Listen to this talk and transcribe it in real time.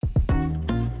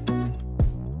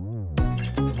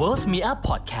Worth Me Up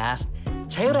Podcast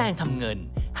ใช้แรงทำเงิน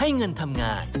ให้เงินทำง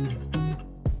าน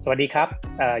สวัสดีครับ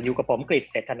อยู่กับผมกฤษ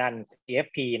เศรษฐนันท์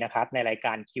CFP นะครับในรายก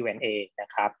าร Q&A นะ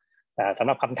ครับสำห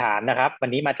รับคำถามนะครับวัน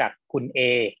นี้มาจากคุณ A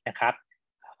นะครับ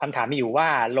คำถามมีอยู่ว่า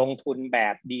ลงทุนแบ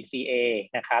บ DCA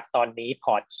นะครับตอนนี้พ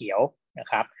อร์ตเขียวนะ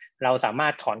ครับเราสามา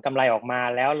รถถอนกำไรออกมา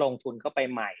แล้วลงทุนเข้าไป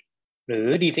ใหม่หรือ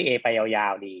DCA ไปยา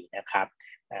วๆดีนะครับ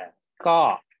ก็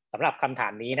สำหรับคำถา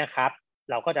มนี้นะครับ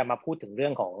เราก็จะมาพูดถึงเรื่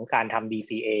องของการทำ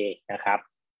DCA นะครับ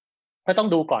ก็ต้อง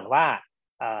ดูก่อนว่า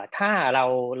ถ้าเรา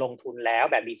ลงทุนแล้ว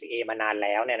แบบ DCA มานานแ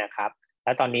ล้วเนี่ยนะครับแ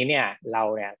ล้วตอนนี้เนี่ยเรา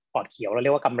เนี่ยพอร์ตเขียวเราเรี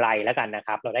ยกว่ากำไรแล้วกันนะค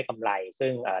รับเราได้กำไรซึ่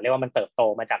งเรียกว่ามันเติบโต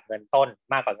มาจากเงินต้น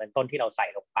มากกว่าเงินต้นที่เราใส่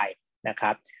ลงไปนะค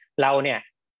รับเราเนี่ย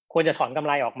ควรจะถอนกำไ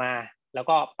รออกมาแล้ว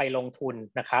ก็ไปลงทุน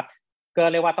นะครับก็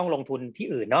เรียกว่าต้องลงทุนที่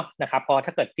อื่นเนาะนะครับเพราะถ้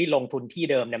าเกิดที่ลงทุนที่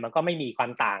เดิมเนี่ยมันก็ไม่มีควา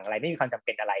มต่างอะไรไม่มีความจำเ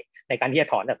ป็นอะไรในการที่จะ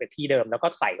ถอนจากที่เดิมแล้วก็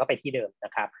ใส่เข้าไปที่เดิมน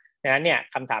ะครับดังนั้นเนี่ย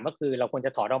คำถามก็คือเราควรจ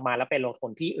ะถอนออกมาแล้วไปลงทุ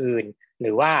นที่อื่นห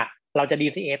รือว่าเราจะ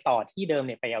DCA ต่อที่เดิมเ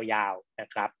นี่ยไปยาวๆนะ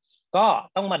ครับก็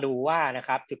ต้องมาดูว่านะค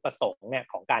รับจุดประสงค์เนี่ย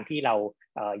ของการที่เรา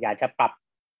อยากจะปรับ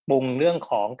ปรุงเรื่อง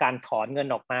ของการถอนเงิน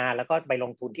ออกมาแล้วก็ไปล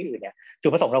งทุนที่อื่นเนี่ยจุด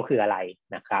ประสงค์เราคืออะไร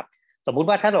นะครับสมมุติ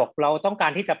ว่าถ้าเราต้องกา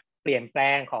รที่จะเปลี่ยนแปล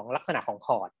งของลักษณะของพ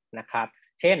อร์ตนะครับ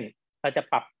เช่นเราจะ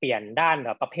ปรับเปลี่ยนด้าน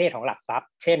ประเภทของหลักทรัพย์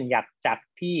เช่นอยากจาก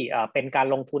ที่เป็นการ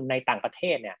ลงทุนในต่างประเท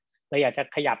ศเนี่ยเราอยากจะ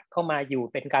ขยับเข้ามาอยู่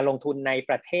เป็นการลงทุนใน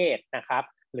ประเทศนะครับ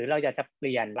หรือเราอยากจะเป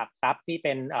ลี่ยนหลักทรัพย์ที่เ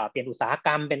ป็นเปลี่ยนอุตสาหก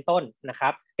รรมเป็นต้นนะครั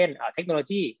บเช่นเทคโนโล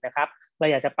ยีนะครับเรา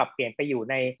อยากจะปรับเปลี่ยนไปอยู่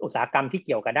ในอุตสาหกรรมที่เ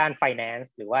กี่ยวกับด้าน finance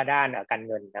หรือว่าด้านการ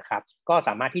เงินนะครับก็ส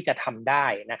ามารถที่จะทำได้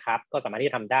นะครับก็สามารถที่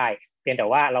จะทำได้เพียงแต่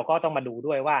ว่าเราก็ต้องมาดู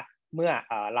ด้วยว่าเมื่อ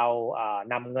เรา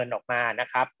นำเงินออกมานะ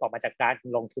ครับออกมาจากการ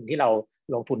ลงทุนที่เรา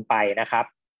ลงทุนไปนะครับ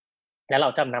แล้วเรา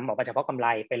จะนำออกมาเฉพาะกำไร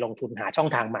ไปลงทุนหาช่อง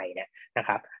ทางใหม่เนี่ยนะค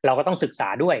รับเราก็ต้องศึกษา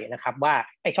ด้วยนะครับว่า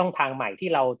ไอ้ช่องทางใหม่ที่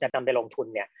เราจะนำไปลงทุน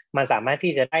เนี่ยมันสามารถ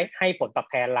ที่จะได้ให้ผลตอบ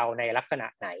แทนเราในลักษณะ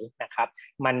ไหนนะครับ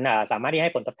มันสามารถที่ใ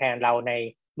ห้ผลตอบแทนเราใน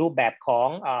รูปแบบของ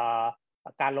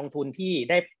การลงทุนที่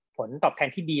ได้ผลตอบแทน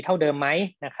ที่ดีเท่าเดิมไหม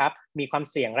นะครับมีความ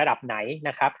เสี่ยงระดับไหนน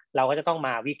ะครับเราก็จะต้องม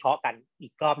าวิเคราะห์กันอี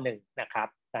กรอบหนึ่งนะครับ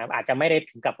อาจจะไม่ได้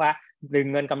ถึงกับว่าดึง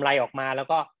เงินกำไรออกมาแล้ว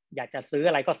ก็อยากจะซื้อ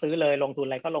อะไรก็ซื้อเลยลงทุนอ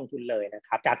ะไรก็ลงทุนเลยนะค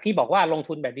รับจากที่บอกว่าลง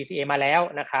ทุนแบบ DCA มาแล้ว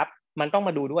นะครับมันต้องม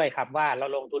าดูด้วยครับว่าเรา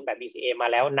ลงทุนแบบ DCA มา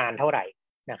แล้วนานเท่าไหร่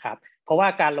นะครับเพราะว่า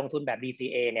การลงทุนแบบ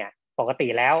DCA เนี่ยปกติ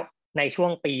แล้วในช่ว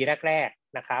งปีแรก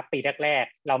ๆนะครับปีแรก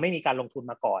ๆเราไม่มีการลงทุน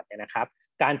มาก่อนนะครับ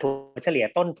การถัวเฉลี่ย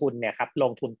ต้นทุนเนี่ยครับล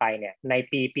งทุนไปเนี่ยใน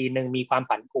ปีหนึ่งมีความ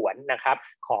ผันผวนนะครับ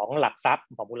ของหลักทรัพย์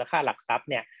ของมูลค่าหลักทรัพย์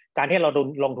เนี่ยการที่เรา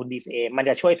ลงทุน DCA มัน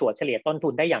จะช่วยถัวเฉลี่ยต้นทุ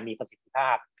นได้อย่างมีประสิทธิภา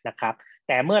พนะครับแ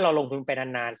ต่เมื่อเราลงทุนไป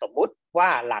นานๆสมมุติว่า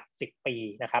หลัก10ปี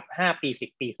นะครับ5ปี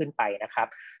10ปีขึ้นไปนะครับ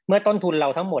เมื่อต้นทุนเรา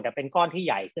ทั้งหมดเป็นก้อนที่ใ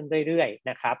หญ่ขึ้นเรื่อยๆ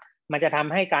นะครับมันจะท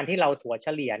ำให้การที่เราถัวเฉ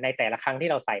ลี่ยในแต่ละครั้งที่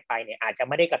เราใส่ไปเนี่ยอาจจะ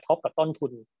ไม่ได้กระทบกับต้นทุ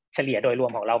นเฉลี่ยโดยรว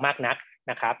มของเรามากนัก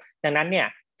นะครับดังนั้นเนี่ย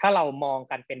ถ้าเรามอง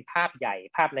กันเป็นภาพใหญ่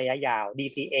ภาพระยะยาว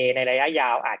DCA ในระยะยา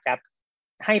วอาจจะ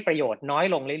ให้ประโยชน์น้อย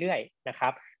ลงเรื่อยๆนะครั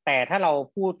บแต่ถ้าเรา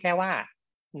พูดแค่ว่า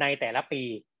ในแต่ละปี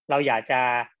เราอยากจะ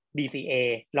DCA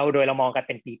โดยเรามองกันเ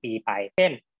ป็นปีๆไปเช่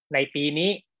นในปีนี้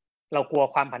เรากลัว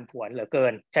ความผันผวนเหลือเกิ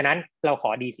นฉะนั้นเราขอ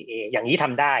DCA อย่างนี้ท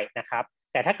ำได้นะครับ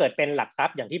แต่ถ้าเกิดเป็นหลักทรัพ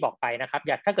ย์อย่างที่บอกไปนะครับ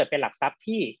ถ้าเกิดเป็นหลักทรัพย์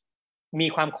ที่มี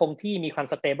ความคงที่มีความ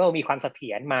สเตเบิลมีความเสถี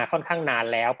ยรมาค่อนข้างนาน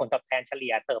แล้วผลตอบแทนเฉ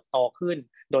ลี่ยเติบโตขึ้น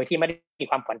โดยที่ไม่ได้มี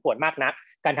ความผันผวนมากนัก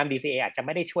การทำ DCA อาจจะไ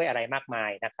ม่ได้ช่วยอะไรมากมา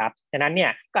ยนะครับดังนั้นเนี่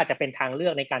ยก็อาจจะเป็นทางเลื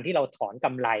อกในการที่เราถอนก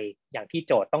ำไรอย่างที่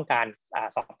โจทย์ต้องการ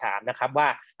สอบถามนะครับว่า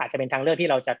อาจจะเป็นทางเลือกที่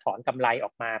เราจะถอนกำไรอ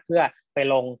อกมาเพื่อไป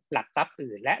ลงหลักทรัพย์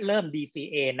อื่นและเริ่ม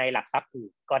DCA ในหลักทรัพย์อื่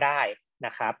นก็ได้น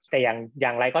ะครับแต่อย่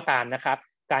างไรก็ตามนะครับ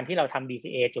การที่เราทำ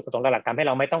DCA จุดประสงค์หลักๆทำให้เ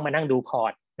ราไม่ต้องมานั่งดูพอ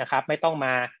ร์ตนะครับไม่ต้องม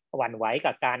าหวั่นไหว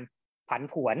กับการผัน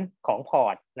ผวนของพอ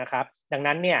ร์ตนะครับดัง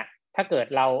นั้นเนี่ยถ้าเกิด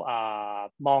เรา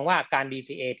มองว่าการ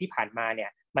DCA ที่ผ่านมาเนี่ย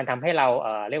มันทำให้เรา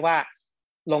เรียกว่า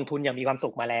ลงทุนอย่างมีความสุ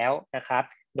ขมาแล้วนะครับ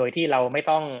โดยที่เราไม่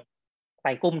ต้องไป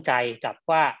กุ้มใจจับ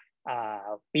ว่า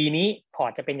ปีนี้พอร์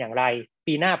ตจะเป็นอย่างไร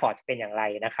ปีหน้าพอร์ตจะเป็นอย่างไร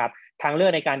นะครับทางเลือ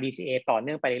กในการ DCA ต่อเ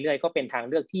นื่องไปเรื่อยๆก็เป็นทาง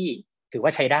เลือกที่ถือว่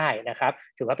าใช้ได้นะครับ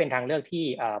ถือว่าเป็นทางเลือกที่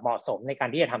เหมาะสมในการ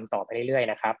ที่จะทำต่อไปเรื่อย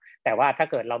ๆนะครับแต่ว่าถ้า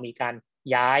เกิดเรามีการ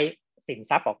ย้ายสิน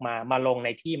ทรัพย์ออกมาลงใน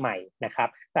ที่ใหม่นะครับ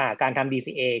การทำ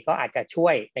DCA ก็อาจจะช่ว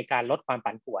ยในการลดความ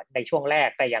ผันผวนในช่วงแรก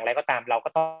แต่อย่างไรก็ตามเราก็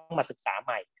ต้องมาศึกษาใ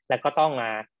หม่แล้วก็ต้องม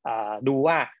าดู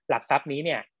ว่าหลักทรัพย์นี้เ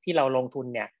นี่ยที่เราลงทุน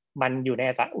เนี่ยมันอยู่ใน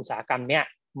อุตสาหกรรมเนี่ย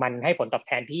มันให้ผลตอบแ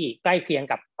ทนที่ใกล้เคียง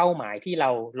กับเป้าหมายที่เรา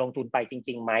ลงทุนไปจ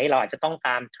ริงๆไหมเราอาจจะต้องต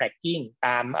าม tracking ต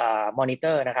าม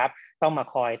monitor นะครับต้องมา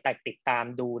คอยติดตาม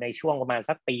ดูในช่วงประมาณ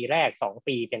สักปีแรก2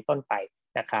ปีเป็นต้นไป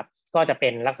นะครับก็จะเป็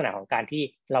นลักษณะของการที่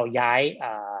เราย้าย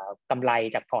กำไร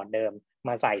จากพอร์ตเดิมม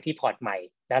าใส่ที่พอร์ตใหม่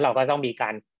แล้วเราก็ต้องมีกา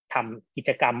ร ทำกิจ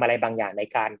กรรมอะไรบางอย่างใน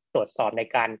การตรวจสอบใน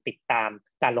การติดตาม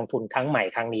การลงทุนครั้งใหม่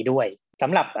ครั้งนี้ด้วยส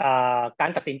ำหรับการ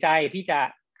ตัดสินใจที่จะ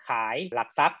ขายหลัก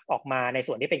ทรัพย์ออกมาใน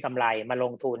ส่วนที่เป็นกำไรมาล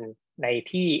งทุนใน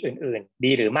ที่อื่นๆ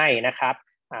ดีหรือไม่นะครับ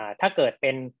ถ้าเกิดเ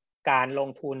ป็นการลง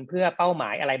ทุนเพื่อเป้าหมา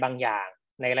ยอะไรบางอย่าง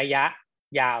ในระยะ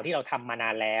ยาวที่เราทำมานา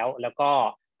นแล้วก็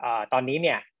ตอนนี้เ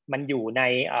นี่ยมันอยู่ใน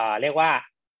เรียกว่า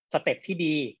สเต็ปที่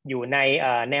ดีอยู่ใน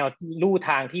แนวลู่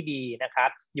ทางที่ดีนะครับ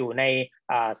อยู่ใน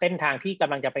เส้นทางที่ก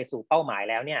ำลังจะไปสู่เป้าหมาย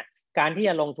แล้วเนี่ยการที่จ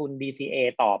ะลงทุน DCA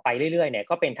ต่อไปเรื่อยๆเนี่ย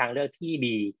ก็เป็นทางเลือกที่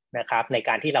ดีนะครับในก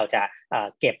ารที่เราจะ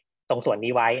เก็บตรงส่วน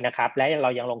นี้ไว้นะครับและเรา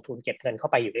ยังลงทุนเก็บเงินเข้า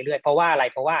ไปอยู่เรื่อยๆเพราะว่าอะไร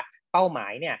เพราะว่าเป้าหมา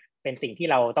ยเนี่ยเป็นสิ่งที่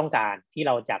เราต้องการที่เ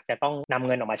ราอยากจะต้องนำเ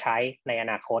งินออกมาใช้ในอ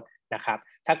นาคตนะครับ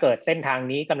ถ้าเกิดเส้นทาง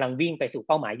นี้กำลังวิ่งไปสู่เ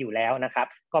ป้าหมายอยู่แล้วนะครับ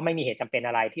ก็ไม่มีเหตุจำเป็น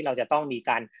อะไรที่เราจะต้องมี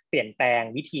การเปลี่ยนแปลง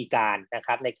วิธีการนะค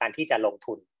รับในการที่จะลง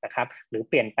ทุนนะครับหรือ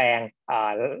เปลี่ยนแปลง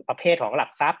ประเภทของหลั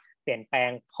กทรัพย์เปลี่ยนแปลง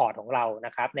พอร์ตของเราน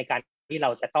ะครับในการที่เรา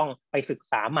จะต้องไปศึก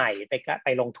ษาใหม่ไป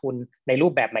ลงทุนในรู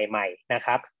ปแบบใหม่ๆนะค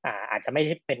รับอาจจะไม่ใ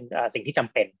ช่เป็นสิ่งที่จ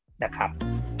ำเป็นนะครับ